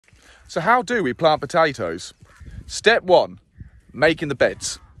So how do we plant potatoes? Step 1, making the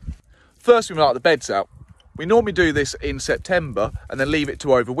beds. First we mark the beds out. We normally do this in September and then leave it to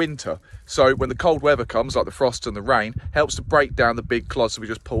overwinter. So when the cold weather comes, like the frost and the rain, helps to break down the big clods that we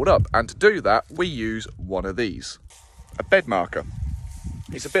just pulled up. And to do that, we use one of these, a bed marker.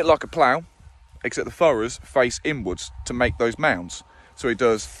 It's a bit like a plough, except the furrows face inwards to make those mounds. So it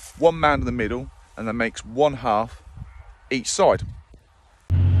does one mound in the middle and then makes one half each side.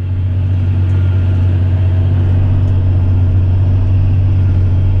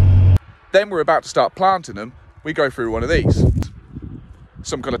 Then we're about to start planting them. We go through one of these,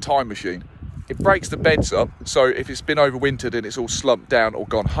 some kind of time machine. It breaks the beds up, so if it's been overwintered and it's all slumped down or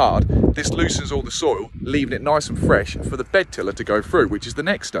gone hard, this loosens all the soil, leaving it nice and fresh for the bed tiller to go through, which is the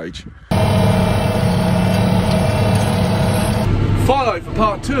next stage. Follow for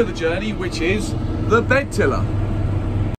part 2 of the journey, which is the bed tiller.